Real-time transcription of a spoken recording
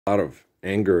a lot of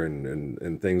anger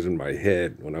and things in my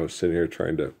head when I was sitting here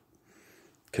trying to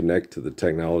connect to the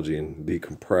technology and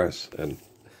decompress. And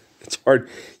it's hard.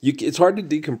 It's hard to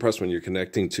decompress when you're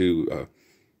connecting to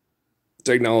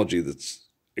technology that's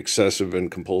excessive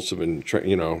and compulsive and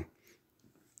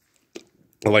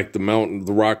like the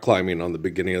rock climbing on the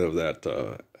beginning of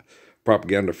that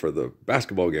propaganda for the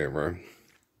basketball game, right?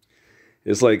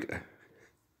 It's like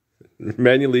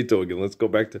Manuelito again. Let's go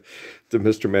back to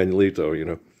Mr.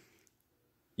 Manuelito.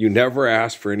 You never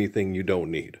ask for anything you don't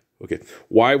need. Okay,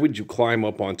 why would you climb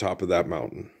up on top of that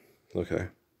mountain? Okay,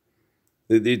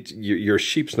 your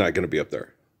sheep's not going to be up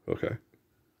there. Okay.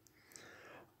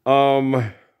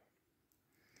 Um,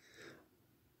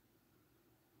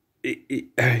 it,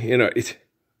 it, you know it.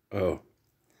 Oh.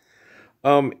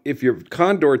 If your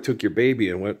condor took your baby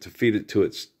and went to feed it to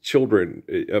its children,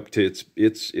 up to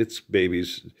its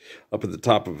babies, up at the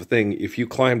top of a thing, if you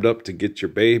climbed up to get your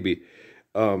baby,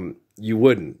 you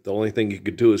wouldn't. The only thing you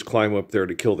could do is climb up there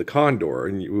to kill the condor,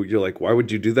 and you're like, why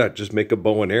would you do that? Just make a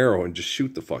bow and arrow and just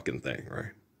shoot the fucking thing,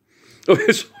 right?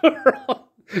 Okay, so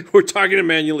we're talking to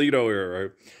Manuelito here,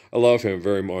 right? I love him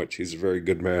very much. He's a very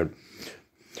good man.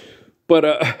 But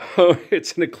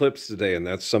it's an eclipse today, and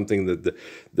that's something that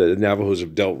the Navajos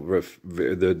have dealt with.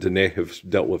 The Dene have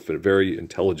dealt with it very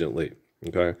intelligently.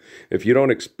 Okay, if you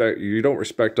don't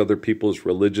respect other people's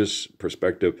religious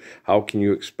perspective, how can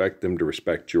you expect them to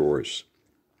respect yours?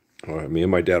 Me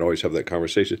and my dad always have that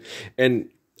conversation, and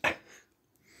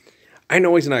I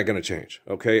know he's not going to change.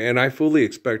 Okay, and I fully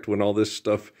expect when all this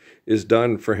stuff is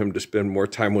done for him to spend more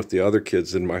time with the other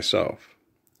kids than myself.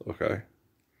 Okay.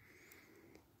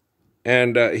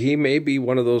 And he may be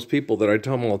one of those people that I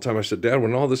tell him all the time. I said, Dad,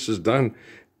 when all this is done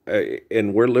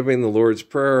and we're living the Lord's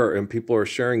Prayer and people are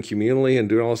sharing communally and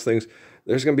doing all those things,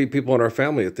 there's going to be people in our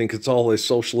family that think it's all a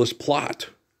socialist plot.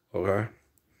 Okay.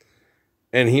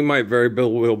 And he might very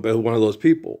well be one of those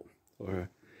people. Okay.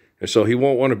 And so he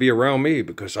won't want to be around me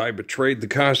because I betrayed the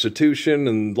Constitution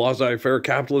and laissez-faire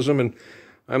capitalism. And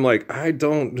I'm like, I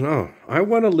don't know. I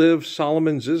want to live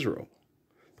Solomon's Israel,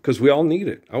 because we all need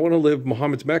it. I want to live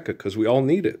Muhammad's Mecca because we all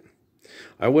need it.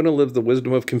 I want to live the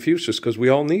wisdom of Confucius because we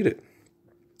all need it.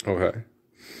 Okay.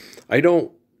 I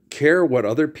don't care what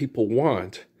other people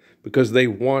want because they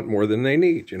want more than they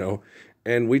need,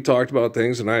 And we talked about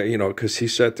things, and because he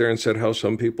sat there and said how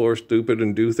some people are stupid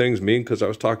and do things mean, because I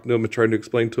was talking to him and trying to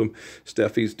explain to him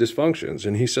Steffi's dysfunctions.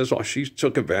 And he says, oh, she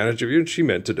took advantage of you and she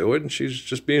meant to do it and she's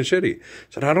just being shitty. I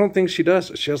said, I don't think she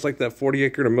does. She has like that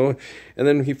 40-acre and a million. And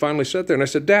then he finally sat there and I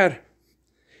said, Dad,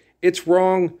 it's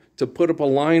wrong to put up a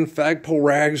line, flagpole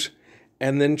rags,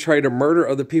 and then try to murder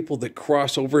other people that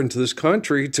cross over into this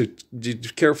country to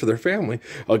care for their family.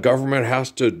 A government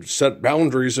has to set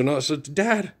boundaries. And I said,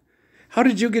 Dad, how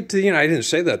did you get to the United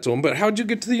States? I didn't say that to him, but how did you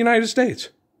get to the United States?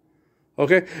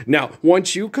 Okay. Now,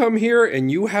 once you come here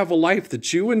and you have a life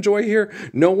that you enjoy here,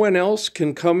 no one else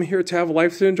can come here to have a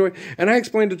life to enjoy. And I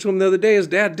explained it to him the other day as,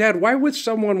 Dad, why would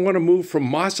someone want to move from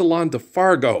Mazatlan to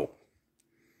Fargo?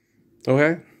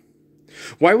 Okay.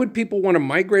 Why would people want to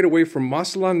migrate away from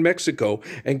Mazatlan, Mexico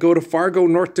and go to Fargo,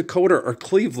 North Dakota or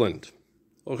Cleveland?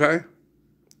 Okay.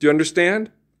 Do you understand?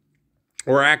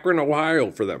 Or Akron, Ohio,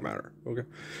 for that matter. Okay.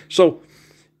 So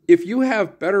if you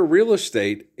have better real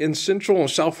estate in Central and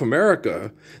South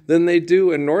America than they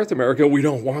do in North America, we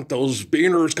don't want those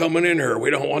beaners coming in here. We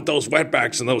don't want those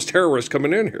wetbacks and those terrorists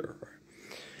coming in here.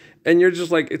 And you're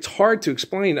just like, it's hard to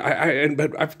explain.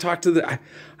 But I've talked to I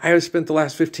have spent the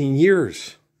last 15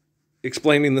 years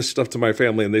explaining this stuff to my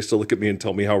family, and they still look at me and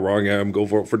tell me how wrong I am, go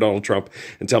vote for Donald Trump,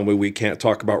 and tell me we can't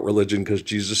talk about religion because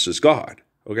Jesus is God.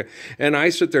 Okay. And I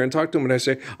sit there and talk to him and I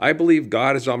say, I believe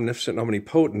God is omnipotent and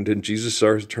omnipotent, and Jesus,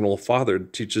 our eternal Father,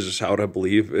 teaches us how to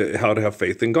believe, how to have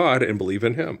faith in God and believe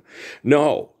in him.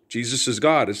 No, Jesus is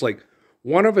God. It's like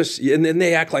one of us, and then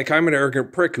they act like I'm an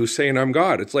arrogant prick who's saying I'm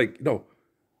God. It's like, no.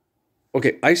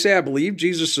 Okay, I say I believe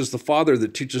Jesus is the Father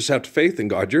that teaches us how to have faith in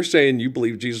God. You're saying you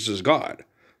believe Jesus is God.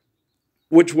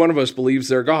 Which one of us believes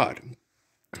they're God?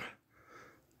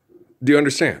 Do you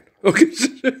understand? Okay.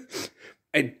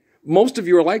 And most of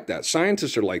you are like that.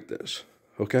 Scientists are like this.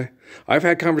 Okay. I've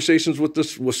had conversations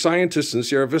with scientists in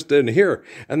Sierra Vista and here,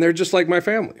 and they're just like my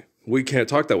family. We can't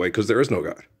talk that way because there is no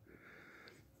God.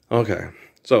 Okay.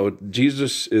 So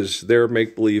Jesus is their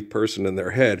make-believe person in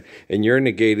their head, and you're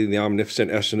negating the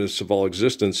omnipotent essence of all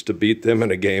existence to beat them in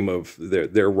a game of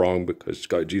they're wrong because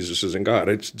Jesus isn't God.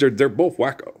 They're both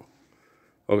wacko.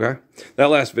 Okay, that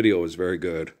last video was very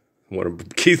good. One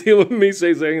of Keith and me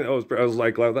saying I was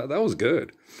like, that was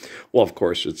good. Well, of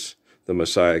course, it's the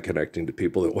Messiah connecting to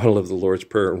people that want to live the Lord's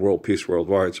Prayer and world peace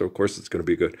worldwide. So, of course, it's going to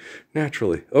be good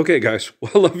naturally. Okay, guys.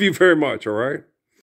 Well, I love you very much. All right.